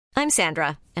I'm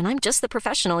Sandra, and I'm just the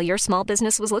professional your small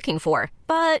business was looking for.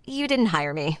 But you didn't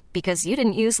hire me because you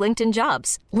didn't use LinkedIn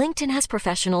Jobs. LinkedIn has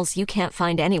professionals you can't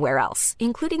find anywhere else,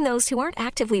 including those who aren't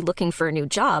actively looking for a new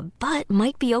job, but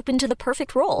might be open to the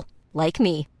perfect role, like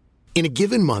me. In a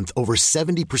given month, over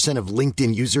 70% of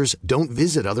LinkedIn users don't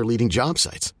visit other leading job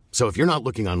sites. So if you're not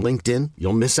looking on LinkedIn,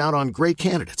 you'll miss out on great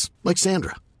candidates like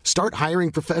Sandra. Start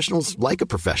hiring professionals like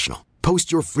a professional.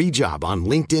 Post your free job on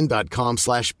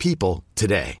linkedin.com/people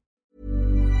today.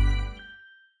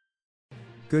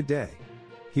 Good day.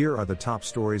 Here are the top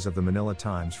stories of the Manila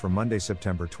Times for Monday,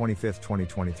 September 25,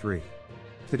 2023.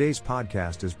 Today's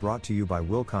podcast is brought to you by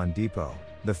Wilcon Depot,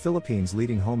 the Philippines'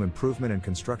 leading home improvement and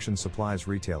construction supplies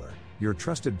retailer, your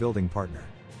trusted building partner.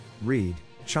 Read,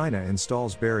 China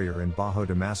installs barrier in Bajo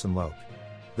de Masinloc.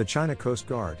 The China Coast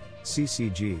Guard,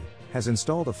 CCG, has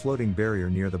installed a floating barrier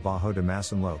near the Bajo de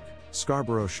Masinloc,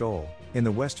 Scarborough Shoal, in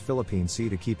the West Philippine Sea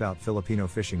to keep out Filipino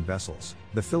fishing vessels,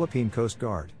 the Philippine Coast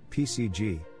Guard,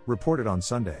 PCG, reported on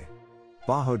Sunday.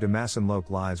 Bajo de Masinloc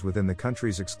lies within the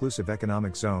country's exclusive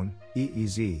economic zone,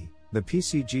 EEZ. The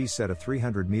PCG said a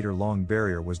 300-meter-long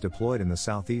barrier was deployed in the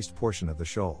southeast portion of the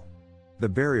shoal. The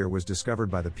barrier was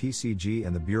discovered by the PCG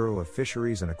and the Bureau of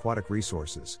Fisheries and Aquatic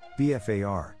Resources,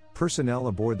 BFAR, personnel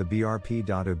aboard the BRP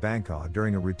Bangka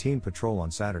during a routine patrol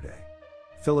on Saturday.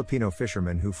 Filipino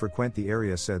fishermen who frequent the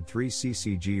area said 3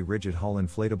 CCG rigid-hull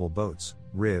inflatable boats,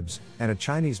 RIBs, and a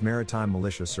Chinese Maritime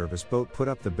Militia Service boat put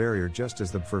up the barrier just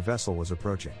as the BFAR vessel was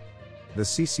approaching. The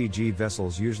CCG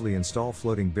vessels usually install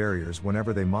floating barriers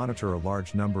whenever they monitor a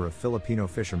large number of Filipino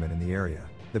fishermen in the area,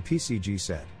 the PCG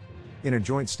said. In a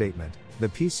joint statement, the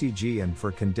PCG and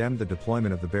BFAR condemned the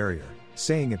deployment of the barrier,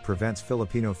 saying it prevents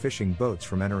Filipino fishing boats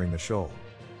from entering the shoal.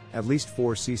 At least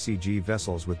 4 CCG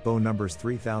vessels with bow numbers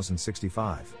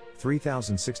 3065,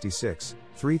 3066,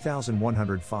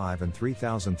 3105 and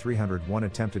 3301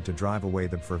 attempted to drive away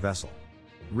the BFAR vessel.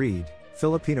 Read,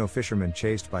 Filipino fishermen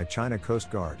chased by China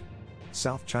Coast Guard.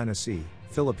 South China Sea,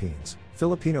 Philippines.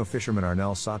 Filipino fisherman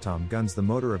Arnel Satam guns the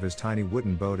motor of his tiny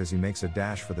wooden boat as he makes a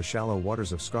dash for the shallow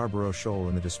waters of Scarborough Shoal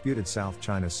in the disputed South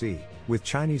China Sea, with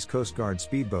Chinese Coast Guard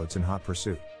speedboats in hot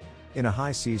pursuit. In a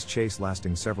high-seas chase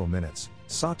lasting several minutes,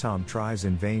 Satam tries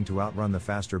in vain to outrun the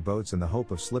faster boats in the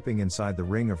hope of slipping inside the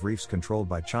ring of reefs controlled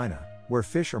by China, where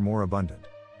fish are more abundant.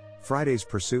 Friday's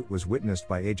pursuit was witnessed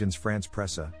by Agence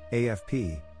France-Presse,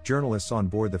 AFP, journalists on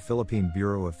board the Philippine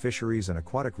Bureau of Fisheries and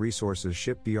Aquatic Resources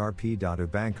ship BRP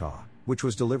Bangka, which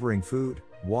was delivering food,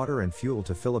 water and fuel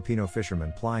to Filipino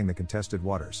fishermen plying the contested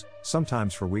waters,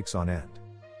 sometimes for weeks on end.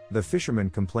 The fishermen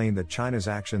complained that China's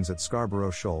actions at Scarborough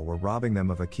Shoal were robbing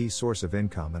them of a key source of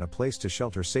income and a place to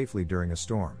shelter safely during a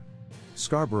storm.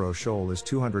 Scarborough Shoal is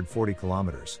 240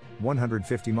 kilometers,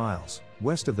 150 miles,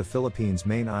 west of the Philippines'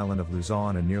 main island of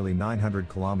Luzon and nearly 900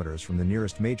 kilometers from the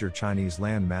nearest major Chinese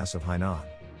land mass of Hainan.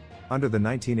 Under the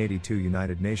 1982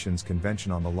 United Nations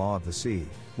Convention on the Law of the Sea,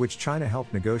 which China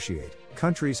helped negotiate,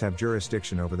 countries have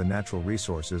jurisdiction over the natural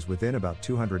resources within about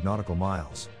 200 nautical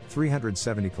miles,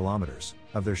 370 kilometers,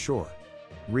 of their shore.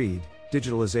 Read,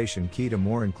 Digitalization key to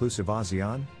more inclusive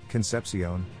ASEAN,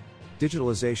 Concepcion.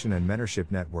 Digitalization and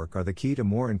mentorship network are the key to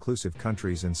more inclusive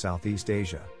countries in Southeast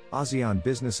Asia, ASEAN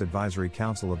Business Advisory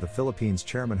Council of the Philippines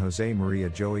Chairman Jose Maria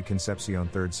Joey Concepcion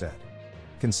III said.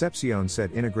 Concepcion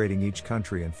said integrating each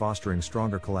country and fostering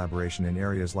stronger collaboration in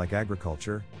areas like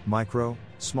agriculture, micro,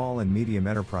 small and medium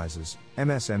enterprises,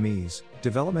 MSMEs,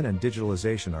 development and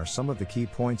digitalization are some of the key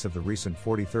points of the recent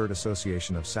 43rd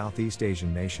Association of Southeast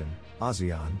Asian Nation,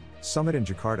 ASEAN, Summit in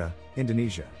Jakarta,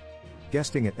 Indonesia.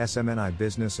 Guesting at SMNI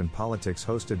Business and Politics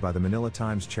hosted by the Manila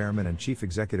Times Chairman and Chief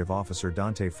Executive Officer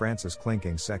Dante Francis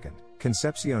Clinking II,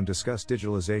 Concepcion discussed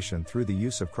digitalization through the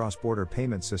use of cross-border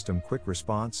payment system quick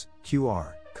response,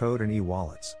 QR, code and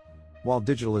e-wallets. While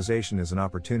digitalization is an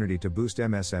opportunity to boost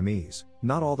MSMEs,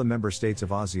 not all the member states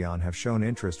of ASEAN have shown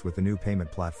interest with the new payment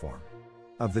platform.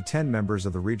 Of the 10 members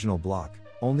of the regional bloc,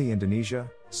 only Indonesia,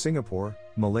 Singapore,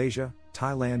 Malaysia,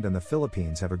 Thailand and the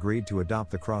Philippines have agreed to adopt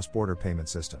the cross-border payment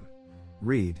system.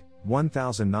 Read,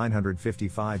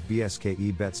 1,955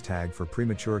 BSKE bets tagged for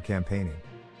premature campaigning.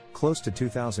 Close to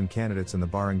 2,000 candidates in the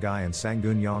barangay and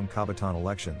Sangguniang Kabataan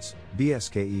elections,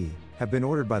 BSKE, have been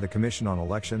ordered by the Commission on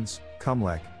Elections,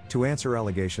 COMELEC, to answer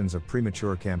allegations of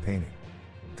premature campaigning.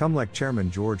 COMELEC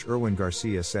Chairman George Erwin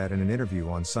Garcia said in an interview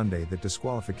on Sunday that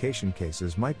disqualification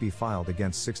cases might be filed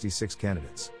against 66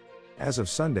 candidates. As of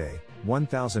Sunday,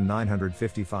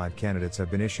 1,955 candidates have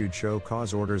been issued show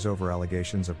cause orders over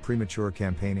allegations of premature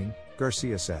campaigning,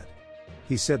 Garcia said.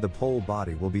 He said the poll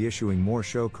body will be issuing more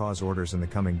show cause orders in the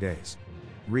coming days.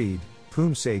 Read,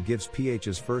 Poomsae gives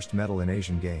PH's first medal in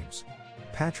Asian Games.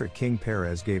 Patrick King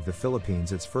Perez gave the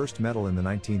Philippines its first medal in the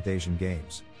 19th Asian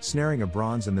Games, snaring a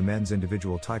bronze in the men's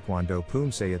individual taekwondo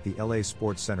poomsae at the LA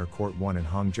Sports Center Court 1 in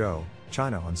Hangzhou,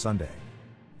 China on Sunday.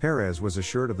 Perez was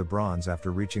assured of the bronze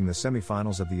after reaching the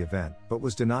semifinals of the event, but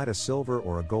was denied a silver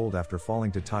or a gold after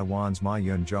falling to Taiwan's Ma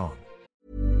Yun-jong.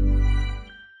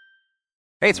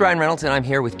 Hey, it's Ryan Reynolds, and I'm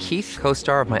here with Keith,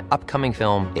 co-star of my upcoming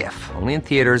film, If, only in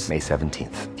theaters May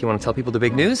 17th. Do you want to tell people the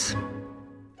big news?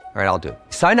 All right, I'll do it.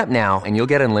 Sign up now and you'll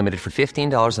get unlimited for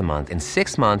 $15 a month and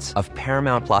 6 months of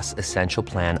Paramount Plus Essential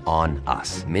Plan on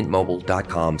us.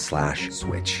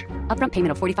 MintMobile.com/switch. Upfront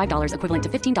payment of $45 equivalent to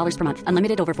 $15 per month.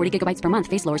 Unlimited over 40 gigabytes per month.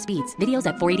 Face lower speeds. Videos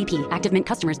at 480p. Active Mint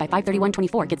customers by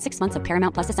 531.24 get 6 months of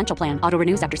Paramount Plus Essential Plan. Auto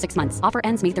renews after 6 months. Offer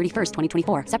ends May 31st,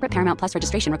 2024. Separate Paramount Plus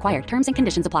registration required. Terms and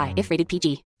conditions apply if rated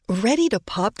PG. Ready to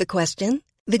pop the question?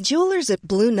 The jewelers at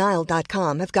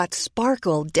BlueNile.com have got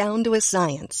sparkle down to a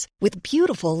science with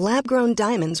beautiful lab-grown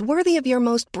diamonds worthy of your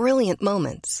most brilliant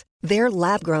moments. Their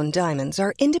lab-grown diamonds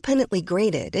are independently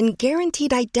graded and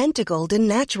guaranteed identical to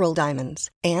natural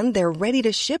diamonds, and they're ready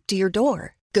to ship to your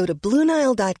door. Go to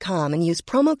BlueNile.com and use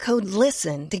promo code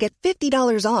LISTEN to get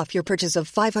 $50 off your purchase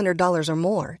of $500 or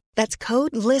more. That's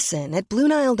code LISTEN at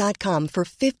BlueNile.com for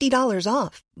 $50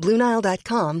 off.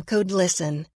 BlueNile.com, code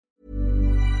LISTEN.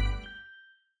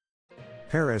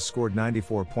 Perez scored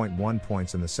 94.1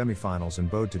 points in the semifinals and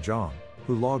bowed to Zhang,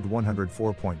 who logged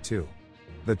 104.2.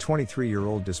 The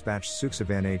 23-year-old dispatched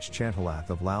Suksavan H. Chantalath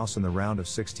of Laos in the round of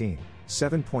 16,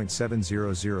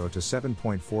 7.700 to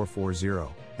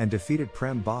 7.440, and defeated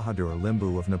Prem Bahadur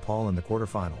Limbu of Nepal in the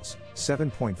quarterfinals,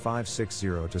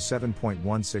 7.560 to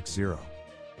 7.160.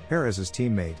 Perez's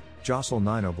teammate, Jocelyn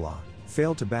Ninobla,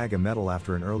 failed to bag a medal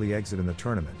after an early exit in the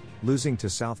tournament, losing to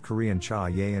South Korean Cha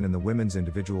Yeon in the women's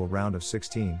individual round of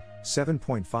 16,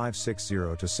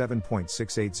 7.560 to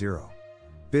 7.680.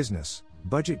 Business,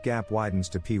 budget gap widens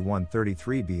to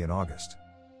P133B in August.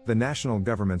 The national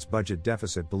government's budget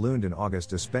deficit ballooned in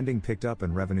August as spending picked up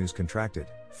and revenues contracted,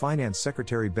 Finance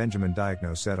Secretary Benjamin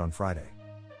Diagno said on Friday.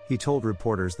 He told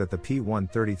reporters that the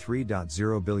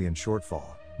P133.0 billion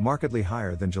shortfall, markedly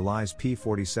higher than July's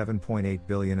P47.8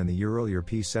 billion and the earlier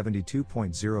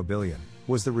P72.0 billion,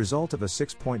 was the result of a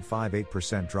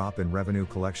 6.58% drop in revenue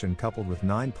collection coupled with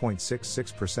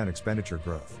 9.66% expenditure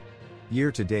growth.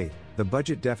 Year to date, the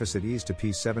budget deficit eased to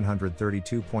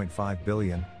P732.5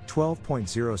 billion,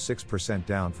 12.06%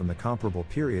 down from the comparable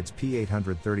period's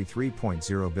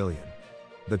P833.0 billion.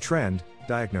 The trend,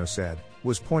 Diagno said,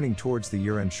 was pointing towards the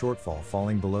year-end shortfall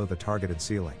falling below the targeted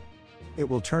ceiling. It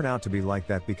will turn out to be like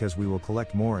that because we will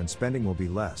collect more and spending will be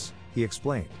less, he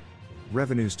explained.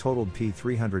 Revenues totaled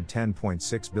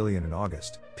P310.6 billion in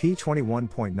August,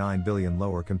 P21.9 billion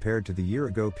lower compared to the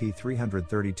year-ago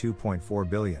P332.4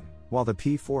 billion, while the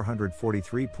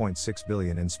P443.6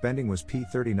 billion in spending was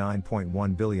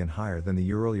P39.1 billion higher than the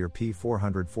year-earlier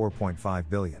P404.5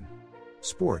 billion.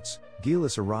 Sports,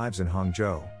 Gilas arrives in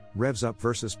Hangzhou, revs up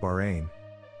versus Bahrain.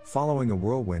 Following a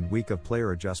whirlwind week of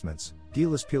player adjustments,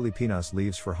 Gilas Pilipinas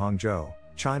leaves for Hangzhou,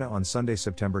 China on Sunday,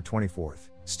 September 24th,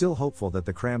 still hopeful that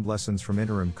the crammed lessons from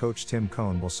interim coach Tim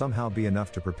Cohn will somehow be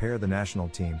enough to prepare the national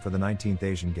team for the 19th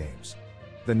Asian Games.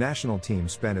 The national team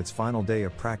spent its final day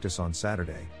of practice on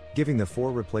Saturday, giving the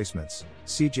four replacements,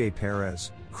 CJ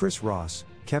Perez, Chris Ross,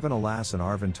 Kevin Alas and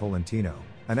Arvin Tolentino,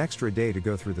 an extra day to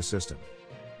go through the system.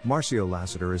 Marcio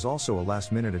Lassiter is also a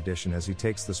last-minute addition as he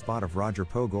takes the spot of Roger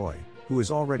Pogoy, who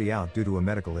is already out due to a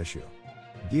medical issue.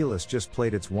 Gilas just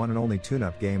played its one and only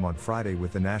tune-up game on Friday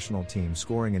with the national team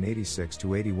scoring an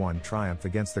 86-81 triumph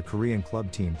against the Korean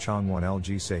club team Changwon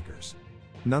LG Sakers.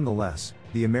 Nonetheless,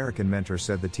 the American mentor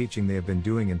said the teaching they have been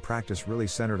doing in practice really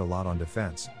centered a lot on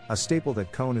defense, a staple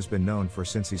that Cohn has been known for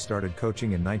since he started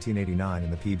coaching in 1989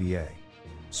 in the PBA.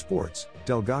 Sports,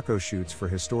 Delgado shoots for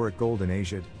historic gold in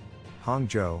Asia.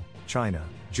 Hangzhou, China,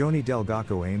 Joni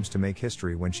Delgado aims to make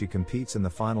history when she competes in the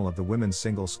final of the women's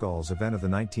single sculls event of the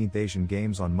 19th Asian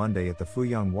Games on Monday at the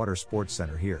Fuyang Water Sports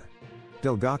Center here.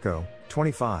 Delgado,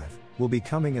 25, will be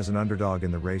coming as an underdog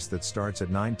in the race that starts at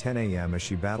 9:10 a.m. as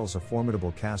she battles a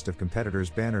formidable cast of competitors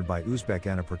bannered by Uzbek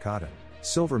Anna Prakhatin,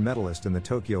 silver medalist in the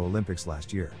Tokyo Olympics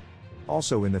last year.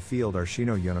 Also in the field are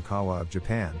Shino Yonokawa of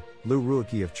Japan, Liu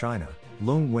Ruiki of China,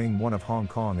 Lung Wing-1 of Hong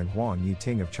Kong and Huang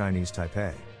Yiting of Chinese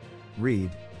Taipei.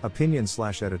 Read,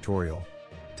 Opinion/editorial.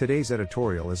 Today's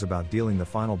editorial is about dealing the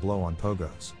final blow on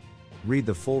pogos. Read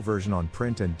the full version on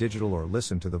print and digital or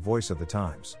listen to the voice of the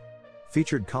Times.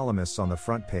 Featured columnists on the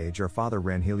front page are Father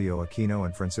Rangelio Aquino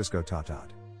and Francisco Tatat.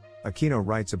 Aquino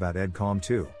writes about EdCom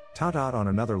 2, Tatat on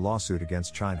another lawsuit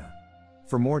against China.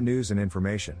 For more news and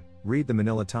information, Read the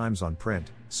Manila Times on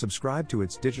print, subscribe to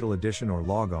its digital edition or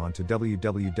log on to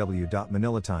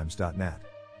www.manilatimes.net.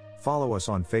 Follow us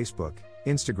on Facebook,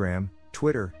 Instagram,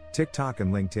 Twitter, TikTok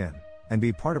and LinkedIn, and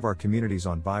be part of our communities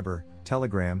on Viber,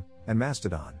 Telegram, and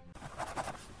Mastodon.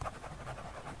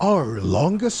 Our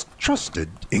longest trusted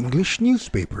English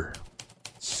newspaper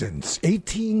since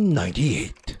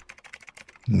 1898.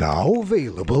 Now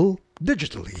available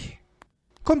digitally.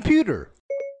 Computer.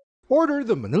 Order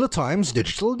the Manila Times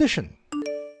Digital Edition.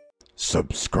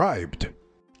 Subscribed.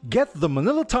 Get the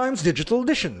Manila Times Digital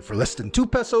Edition for less than 2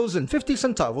 pesos and 50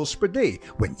 centavos per day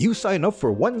when you sign up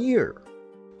for 1 year.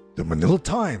 The Manila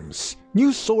Times,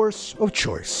 news source of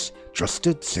choice,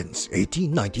 trusted since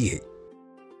 1898.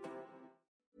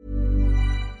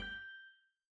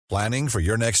 Planning for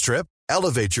your next trip?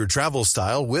 Elevate your travel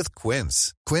style with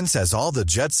Quince. Quince has all the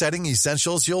jet-setting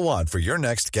essentials you'll want for your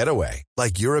next getaway,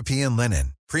 like European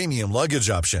linen, premium luggage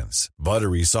options,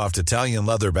 buttery soft Italian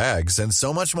leather bags, and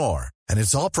so much more. And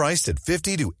it's all priced at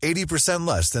 50 to 80%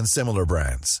 less than similar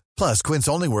brands. Plus, Quince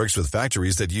only works with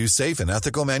factories that use safe and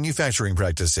ethical manufacturing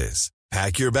practices.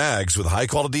 Pack your bags with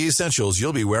high-quality essentials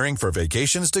you'll be wearing for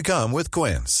vacations to come with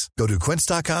Quince. Go to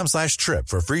quince.com/trip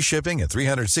for free shipping and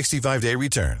 365-day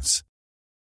returns.